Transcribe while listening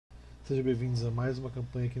Sejam bem-vindos a mais uma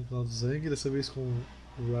campanha aqui no canal do Zhang, dessa vez com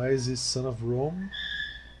Ryse, Son of Rome.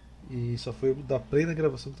 E só foi dar play na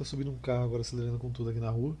gravação que tá subindo um carro agora acelerando com tudo aqui na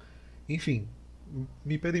rua. Enfim,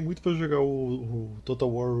 me pedem muito para jogar o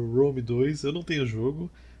Total War Rome 2, eu não tenho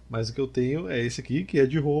jogo, mas o que eu tenho é esse aqui, que é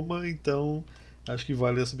de Roma, então acho que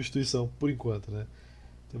vale a substituição por enquanto, né?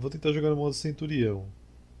 Então eu vou tentar jogar no modo Centurião.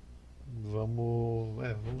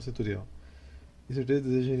 Vamos Centurião. Com certeza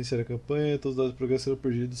deseja iniciar a campanha, todos os dados de progresso serão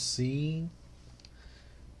perdidos, sim.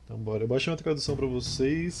 Então bora. Eu baixei uma tradução para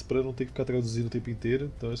vocês, para não ter que ficar traduzindo o tempo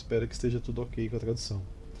inteiro, então eu espero que esteja tudo ok com a tradução.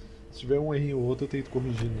 Se tiver um errinho ou outro eu tento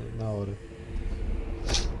corrigir na hora.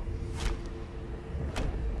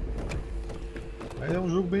 Mas é um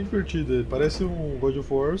jogo bem divertido, parece um God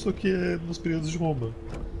of War, só que é nos períodos de Roma.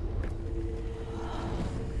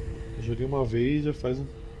 Eu joguei uma vez, já faz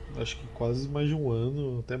acho que quase mais de um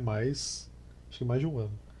ano, até mais. Acho que mais de um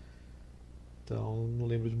ano. Então não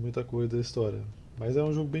lembro de muita coisa da história. Mas é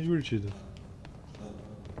um jogo bem divertido.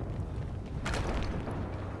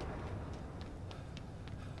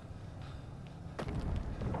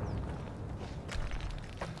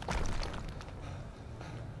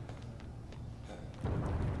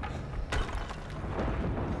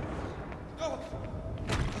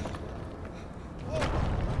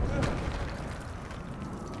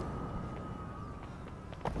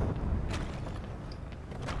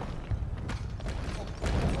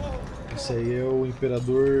 Esse aí é o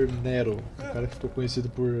Imperador Nero, o cara que ficou conhecido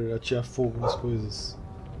por atear fogo nas coisas.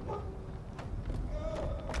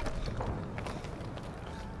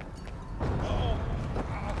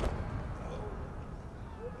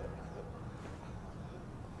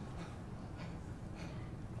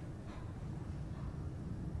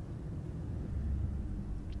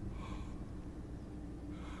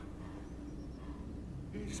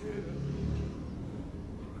 He's here.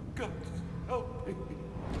 God, help me.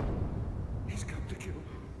 He's come to kill me.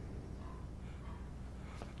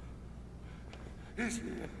 He's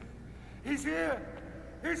here. He's here.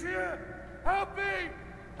 He's here. Help me.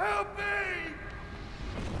 Help me.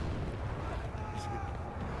 He's here.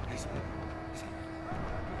 He's here. He's here.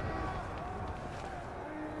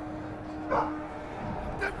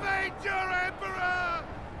 Defeat your emperor!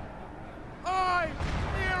 I,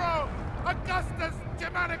 Nero, Augustus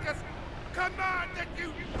Germanicus, command that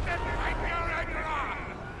you defeat your emperor!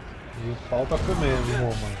 E o pau tá comendo em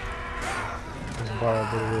Roma. Os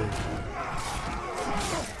bárbaros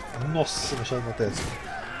aí. Nossa, machado na testa.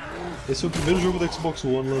 Esse é o primeiro jogo da Xbox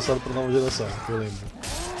One lançado para nova geração, que eu lembro.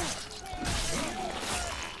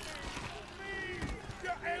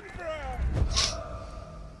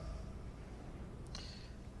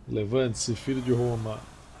 Levante-se, filho de Roma.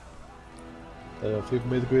 Eu fiquei com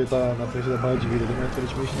medo que eu ia estar na frente da barra de vida, mas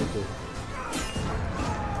aparentemente não tô.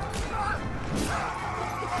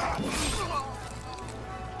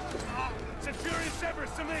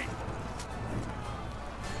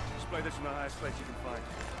 Display this from the highest place you can find.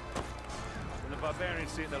 When the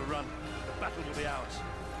barbarians see it, they'll run. The battle will be ours.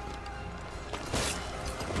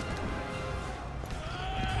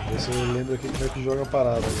 Ver se eu lembro aqui como é que joga a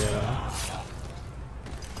parada agora, né?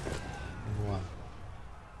 Vamos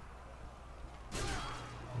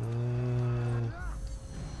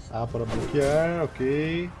lá. A para bloquear,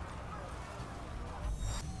 ok.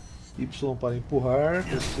 Y para empurrar,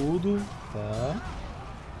 escudo, tá.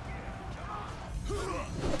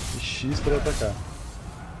 E X para atacar.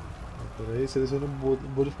 Peraí, seleciona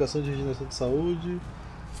bonificação de regeneração de saúde.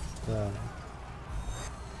 Tá.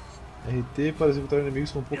 RT para executar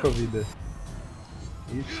inimigos com pouca vida.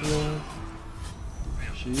 Y.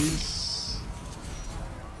 X.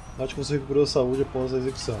 Note que você recuperou a saúde após a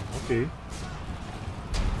execução. Ok.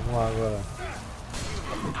 Vamos lá agora.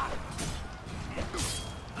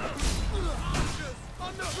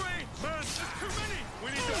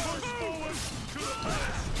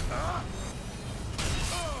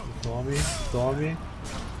 Tome, tome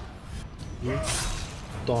e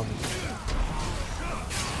tome.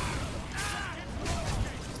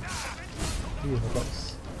 Ih,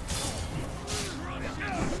 rapaz.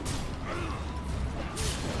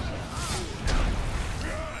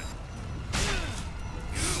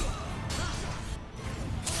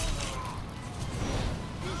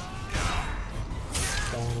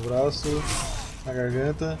 Dá um no braço, na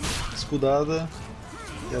garganta, escudada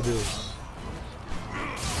e adeus.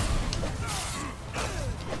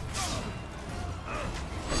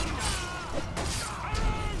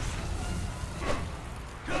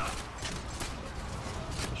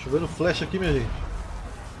 Chovendo flecha aqui, minha gente.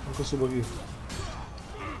 Como que eu subo aqui?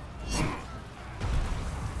 Acho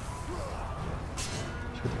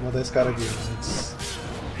que eu tenho que matar esse cara aqui antes.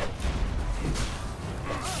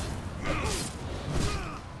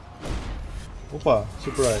 Opa,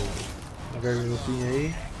 surprise. Uma gargantinha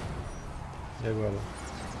aí. E agora?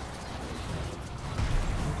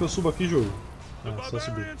 Como que eu subo aqui, jogo? Ah, só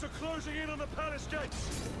subir.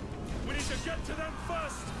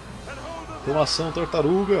 Tomação,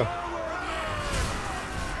 tartaruga!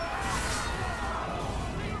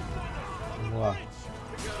 Vamos lá.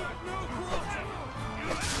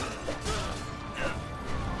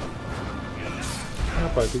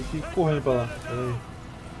 Rapaz, tem que ir correndo pra lá. Pera aí.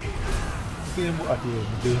 Aqui,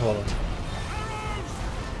 não tem rola.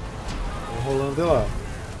 Vamos rolando de lá.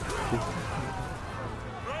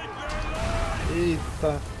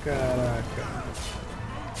 Eita caraca.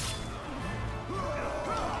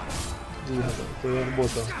 Ih, rapaz, tô olhando o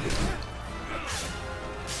botão.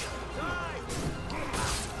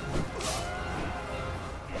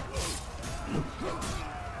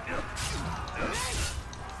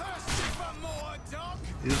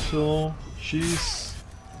 Y, X.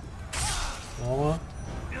 Toma.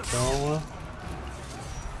 Toma.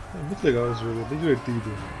 É muito legal esse jogo, é bem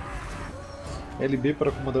divertido. LB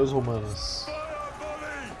para comandar os romanos.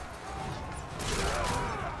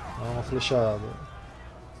 Dá uma flechada.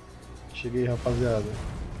 Cheguei, rapaziada.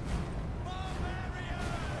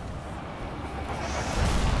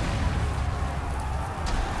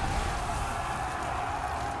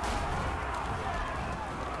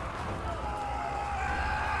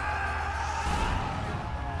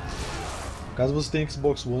 Caso você tenha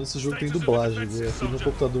Xbox One, esse jogo tem dublagem, né? Aqui no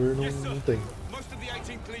computador não tem. Most of the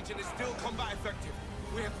 18th Legion is still combat effective.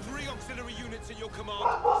 We have 3 auxiliary units at your command: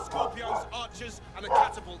 Scorpios, Archers, and a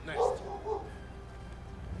catapult nest.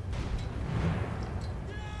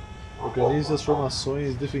 Organize as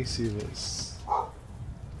formações defensivas.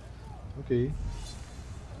 Ok.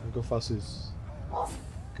 Como que eu faço isso?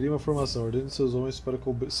 Crie uma formação. Ordene seus homens para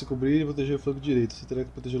se cobrir e proteger o flanco direito. Você terá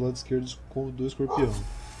que proteger o lado esquerdo do escorpião.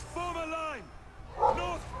 Form a line!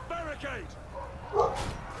 North barricade! We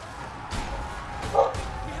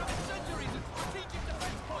have incendiaries at strategic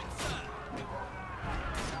defense points, sir.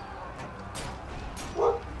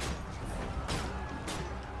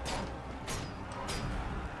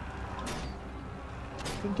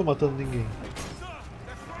 Eu não tô matando ninguém. Sir,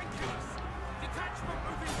 they're flanking us. Detachment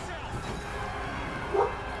moving south.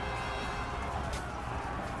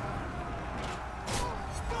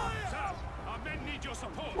 Sir, our men need your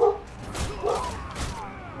support!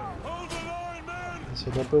 Hold the line, men!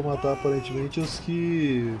 Só dá pra eu matar aparentemente os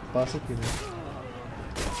que passam aqui, né?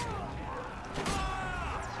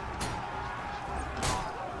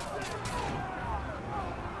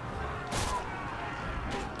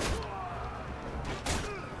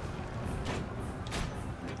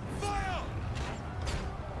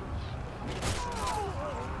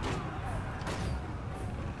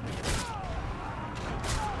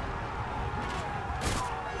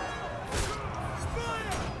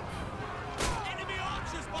 Enemy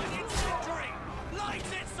archers by the incendiary. Light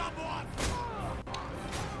it, someone.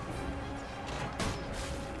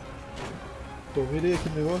 Então, virei aqui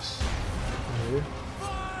o negócio. Vamos ver.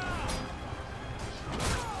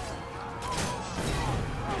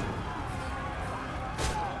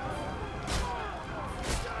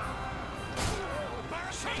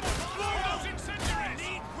 Barricade. Blow those incendiaries.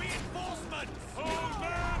 Need reinforcements. Hold,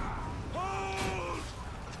 men! Hold!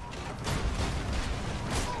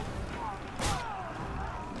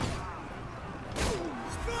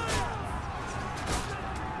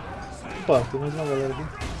 Opa, tem mais uma galera aqui.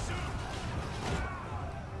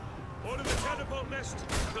 Order the catapult nest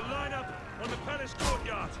to line up on the palace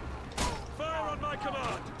courtyard. Fire on my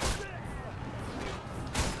command.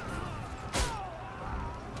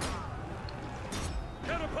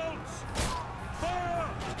 Catapults! Fire!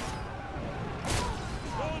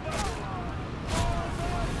 Hold back!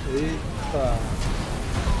 Eita!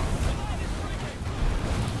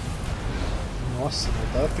 Nossa,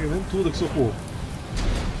 mas tá tremendo tudo aqui, socorro.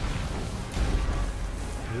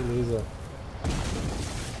 Beleza.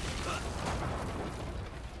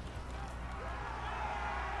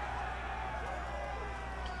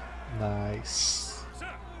 Nice. Sir,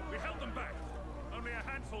 we held them back. Only a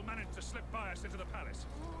handful managed to slip by us into the palace.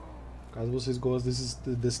 Caso vocês gostem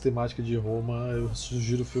dessa temática de Roma, eu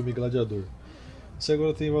sugiro o filme Gladiador. Você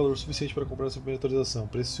agora tem valor suficiente para comprar a sua primeira atualização.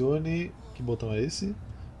 Pressione. Que botão é esse?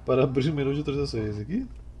 Para abrir o menu de atualizações. Esse aqui?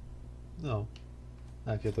 Não.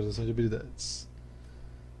 Aqui, atualização de habilidades.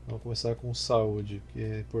 Vamos começar com saúde, que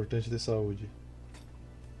é importante ter saúde.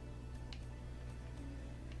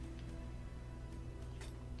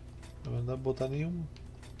 Não dá pra botar nenhum.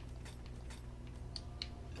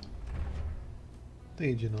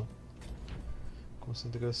 Entendi, não.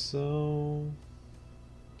 Concentração.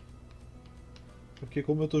 Porque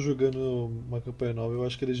como eu tô jogando uma campanha nova, eu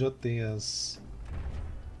acho que ele já tem as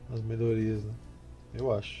melhorias, né?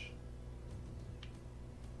 Eu acho.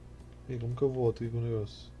 E como que eu volto aqui com o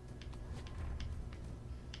negócio?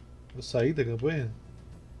 Eu saí da campanha?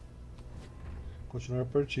 Continuar a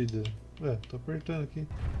partida. Ué, tô apertando aqui.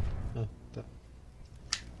 Ah, tá.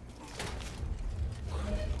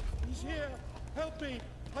 He's here! Help me!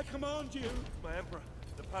 I command you! My Emperor,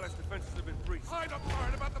 the palace defenses have been breached. I'm not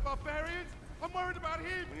worried about the barbarians. I'm worried about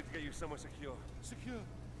him. We need to get you somewhere secure. Secure.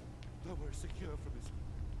 Nowhere secure from this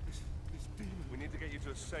demon. We need to get you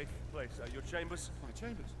to a safe place. Your chambers? My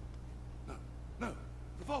chambers. No.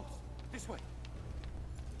 The vaults. This way.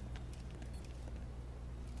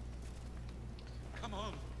 Come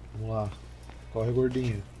on. Vamos lá. Corre,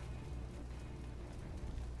 gordinho.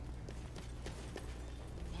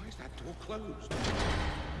 Why is that door closed?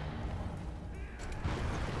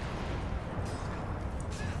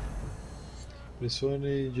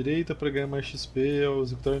 Pressione direita para ganhar mais XP ao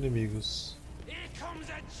executar inimigos. Here comes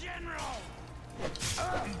a general!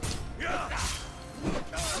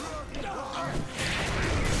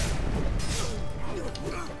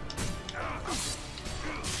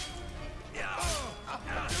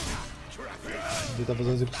 Ele tá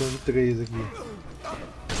fazendo execução de 3 aqui.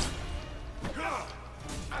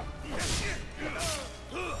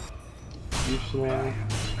 Y,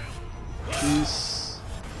 X,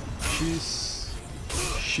 X,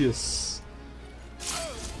 X.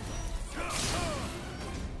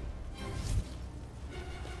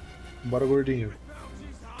 Bora, gordinho.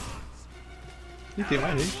 E tem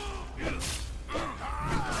mais gente.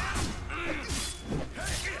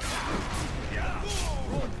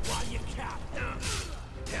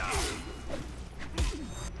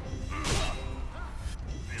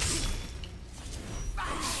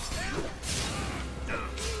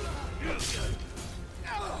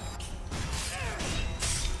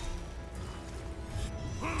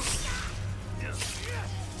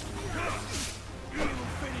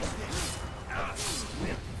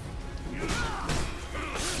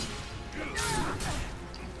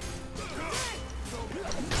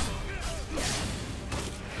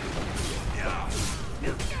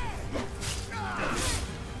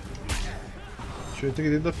 Deixa eu entrar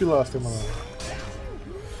aqui dentro da pilastra, mano.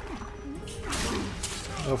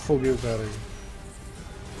 Eu afoguei o cara aí.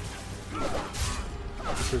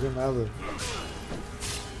 Não tô pegando nada.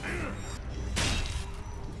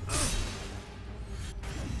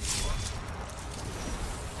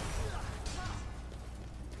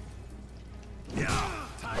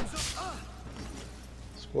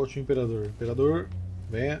 Escolte o imperador. Imperador,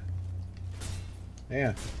 venha.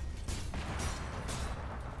 Venha.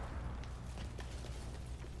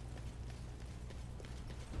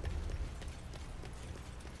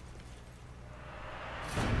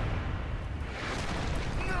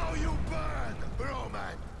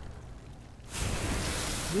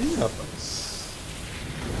 Ih, rapaz.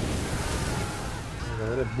 A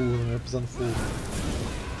galera é burra, não vai pisar no fogo.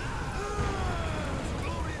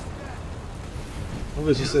 Vamos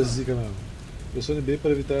ver se você é zica mesmo. Pressione B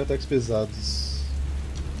para evitar ataques pesados.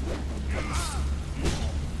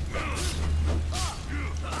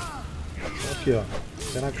 Aqui, ó.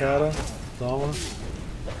 Pé na cara. Toma.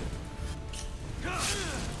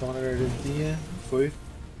 Toma na gargantinha. Foi.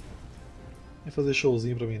 Não vai fazer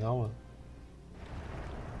showzinho pra mim não, mano.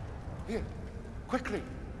 Here, quickly.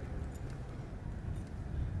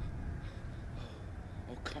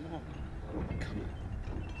 Oh, come on. Come on.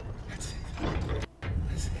 That's it.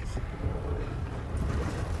 That's it.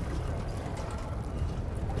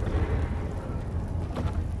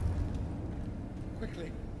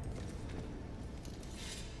 Quickly.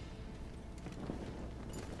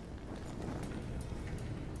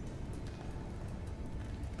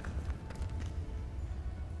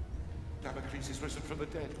 Damocles is risen from the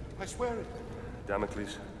dead. I swear it.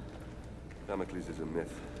 Damocles? Damocles is a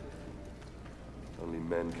myth. Only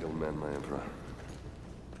men kill men, my Emperor.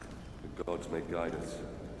 The gods may guide us.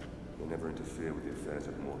 They never interfere with the affairs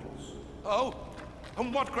of mortals. Oh?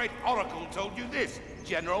 And what great oracle told you this,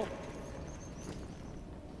 General?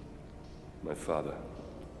 My father.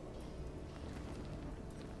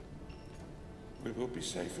 We will be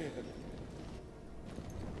safe here.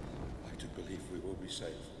 I do believe we will be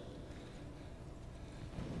safe.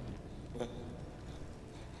 Well,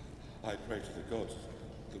 I pray to the gods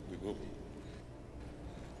that we will be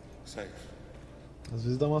safe. Às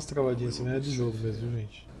vezes dá umas travadinhas assim, não é de jogo mesmo, viu,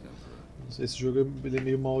 gente? Esse jogo ele é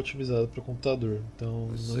meio mal otimizado para computador, então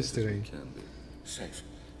não estranhe. Safe.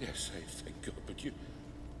 Yes, safe. Thank God. But you...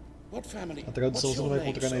 What family? A tradução What's você não your vai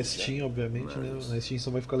encontrar name, na soldier? Steam, obviamente, né? Na Steam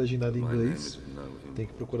só vai ficar legendado em inglês. Tem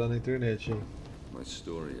que procurar na internet aí. My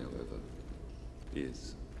story, however,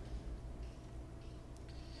 is.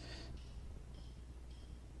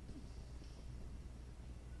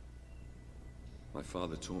 My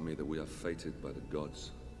father taught me that we are fated by the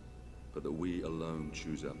gods, but that we alone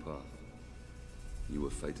choose our path. You were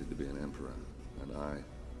fated to be an emperor, and I,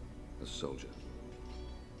 a soldier.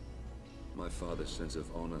 My father's sense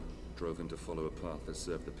of honor drove him to follow a path that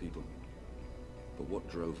served the people. But what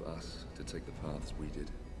drove us to take the paths we did?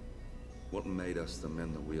 What made us the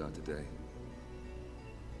men that we are today?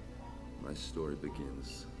 My story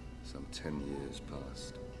begins some 10 years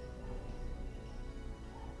past.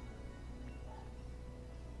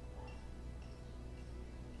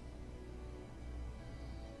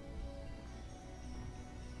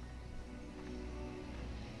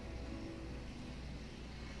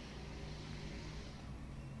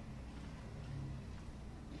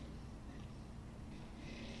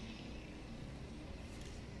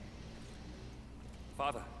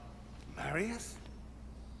 Father, Marius?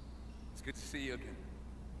 it's good to see you again.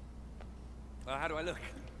 How do I look?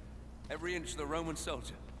 Every inch the Roman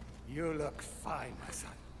soldier. You look fine, my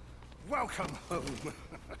son. Welcome home.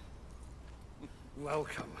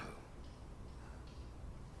 Welcome home.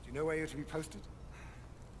 Do you know where you're to be posted?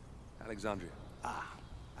 Alexandria. Ah,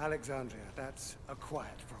 Alexandria. That's a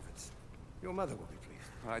quiet province. Your mother will be pleased.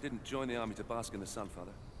 I didn't join the army to bask in the sun,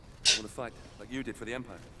 Father. I want to fight, like you did for the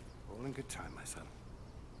Empire. All in good time, my son.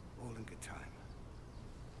 All in good time.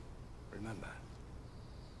 Remember,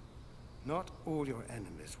 not all your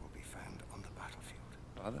enemies will be found on the battlefield.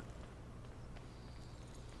 Father?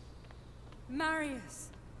 Marius!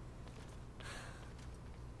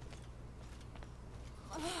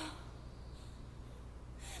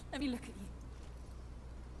 Let me look at you.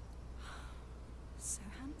 So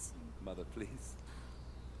handsome. Mother, please.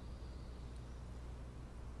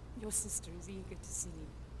 Your sister is eager to see you.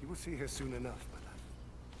 You will see her soon enough, my love.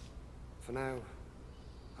 For now,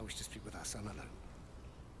 I wish to speak with our son alone.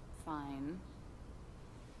 Fine.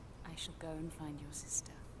 I shall go and find your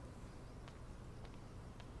sister.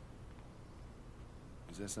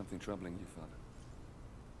 Is there something troubling you, Father?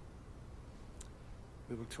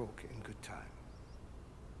 We will talk in good time.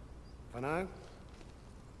 For now,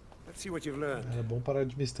 let's see what you've learned. É bom parar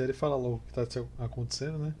de mistério e falar logo o que está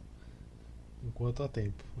acontecendo, né? Enquanto há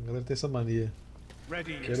tempo. A galera tem essa mania.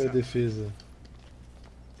 Ready, Quebra a defesa.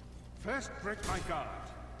 First, break my guard.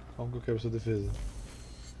 Como que eu quebro sua defesa?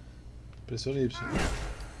 Pressione Y.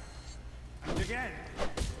 And again.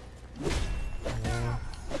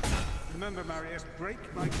 Remember, Marius, break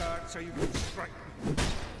my guard so you can strike me.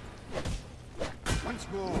 Once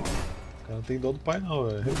more. O cara não tem dó do pai não,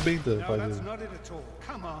 velho. Arrebenta o No, pai that's dele. not it at all.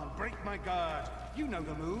 Come on, break my guard. You know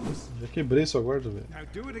the moves. Já quebrei sua guarda, velho. Now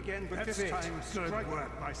do it again, but this time strike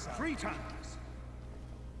work, my son. 3 times.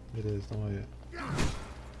 Beleza, tamo aí.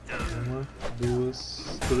 1, 2,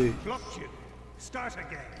 3. Blocked you. Start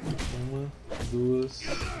again. 1, 2,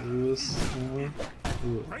 2, 1,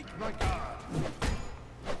 2. Break my guard.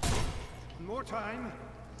 One more time.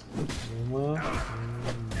 1,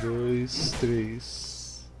 2, 3.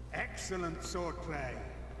 Excellent swordplay.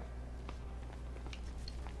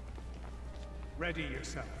 Ready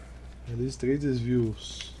yourself. Realize 3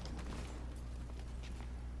 desvios.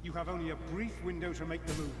 You have only a brief window to make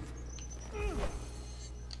the move.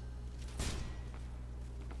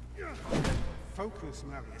 Focus,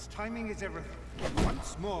 Marius. Timing is everything.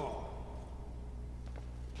 Once more.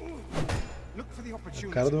 Look for the A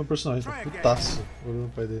opportunity. cara do meu personagem tá Try again. putaço olhando o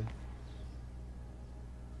pai dele.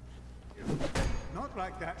 Not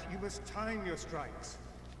like that. You must time your strikes.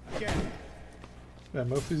 Again. É,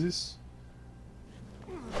 mas eu fiz isso.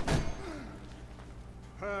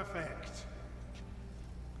 Perfect.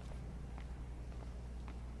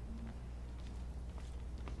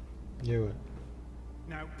 E aí, ué?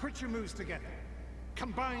 Now put your moves together.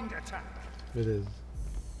 Combined attack. Beleza.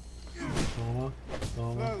 Toma,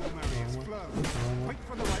 toma, Flow, Marius, toma, flow. toma, Wait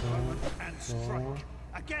for the right toma, moment and toma. strike.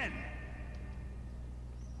 Again.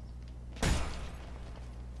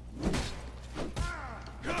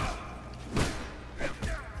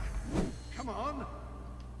 Come on.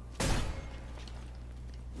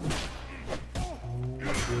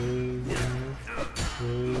 1, 2, 1,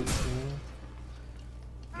 2,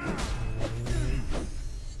 1.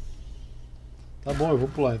 Tá bom, eu vou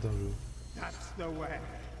pular então, jogo. That's the way.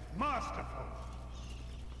 Masterful.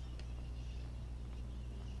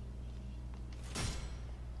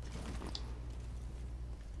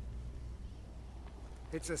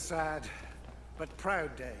 It's a sad but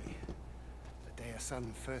proud day. The day a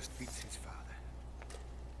son first meets his father.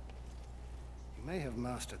 You may have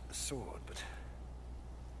mastered the sword, but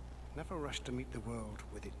never rush to meet the world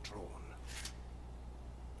with it drawn.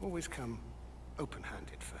 Always come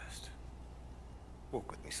open-handed first. Walk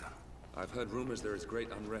with me, son. I've heard rumors there is great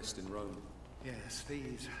unrest in Rome. Yes,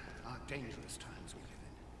 these are dangerous times we live in.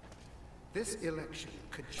 This election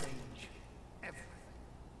could change everything.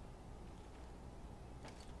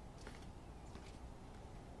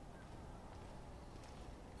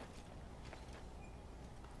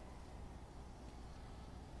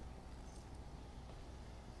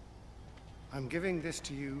 I'm giving this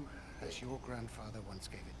to you as your grandfather once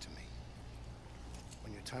gave it to me.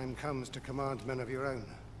 When your time comes to command men of your own,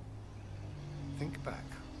 think back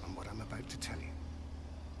on what I'm about to tell you.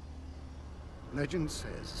 Legend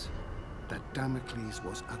says that Damocles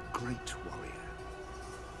was a great warrior.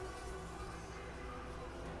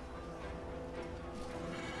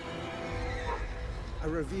 A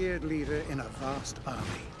revered leader in a vast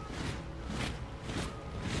army.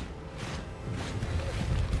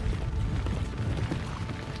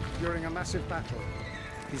 During a massive battle,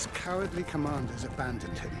 his cowardly commanders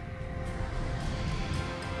abandoned him.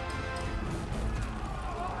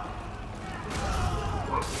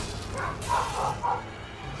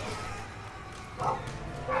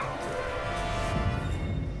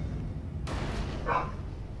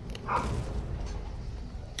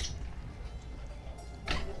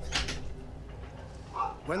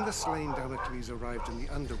 When the slain Damocles arrived in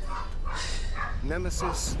the underworld,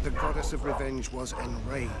 Nemesis, the goddess of revenge, was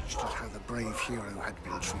enraged at how the brave hero had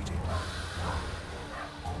been treated.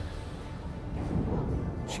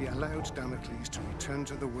 She allowed Damocles to return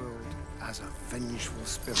to the world as a vengeful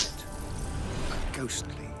spirit, a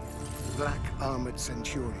ghostly, black-armored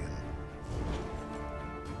centurion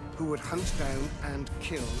who would hunt down and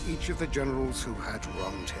kill each of the generals who had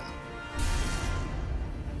wronged him.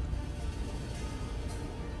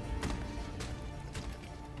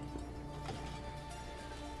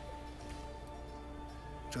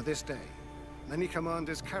 To this day, many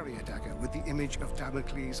commanders carry a dagger with the image of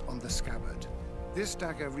Damocles on the scabbard. This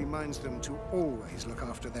dagger reminds them to always look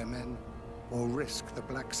after their men, or risk the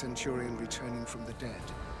Black Centurion returning from the dead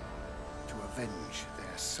to avenge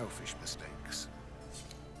their selfish mistakes.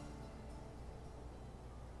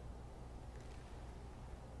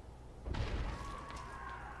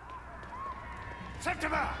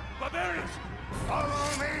 Septima! Barbarians! Follow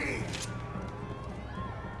me!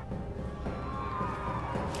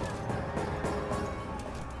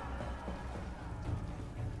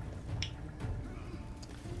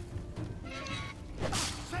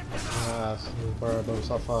 Ah, seu bárbaro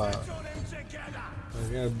safado. Vai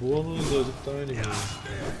ganhar bônus ou executar o inimigo.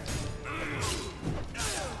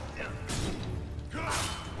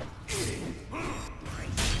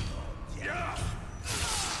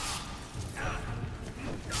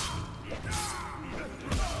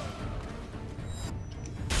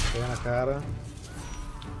 Pega na cara.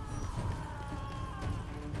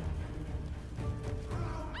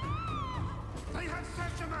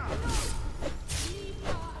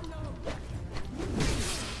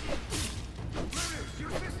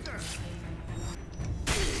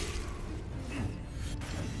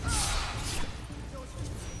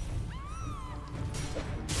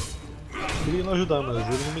 Queria não ajudar, mas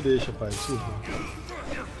ele não me deixa, pai. Desculpa.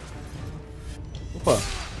 Opa!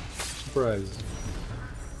 Surprise.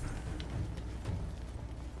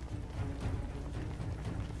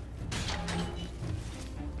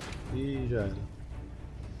 E já era.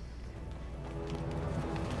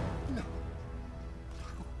 No!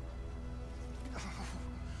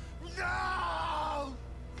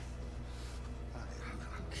 I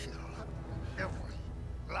will kill every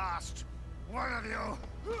last one of you.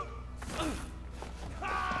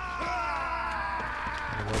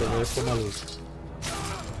 Agora vai ser uma luta.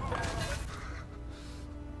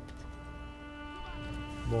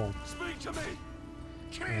 Bom,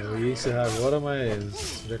 eu ia encerrar agora,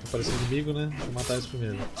 mas já que apareceu inimigo, né? Deixa eu matar eles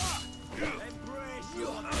primeiro.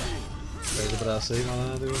 Pega o braço aí,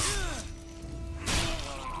 malandro.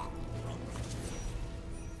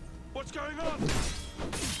 What's going on?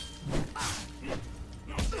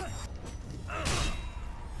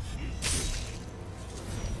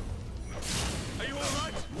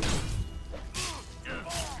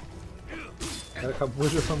 O cara acabou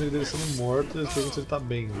de ver a família dele sendo morta e pergunta se ele tá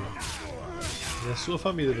bem, né? E é a sua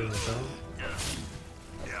família, né? Então...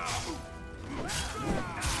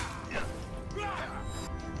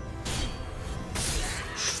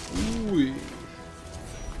 Ui!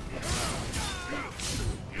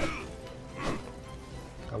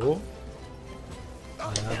 Acabou?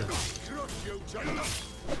 Nada.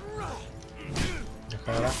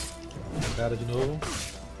 Na cara de novo.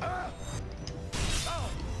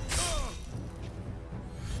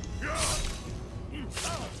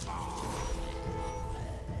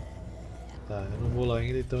 Tá, eu não vou lá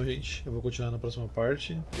ainda, então, gente, eu vou continuar na próxima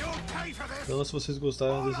parte. Então, se vocês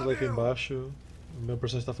gostaram, deixa o like aí embaixo. O meu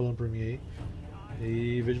personagem está falando por mim aí.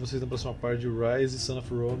 E vejo vocês na próxima parte de Ryse, Son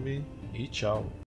of Rome. E tchau.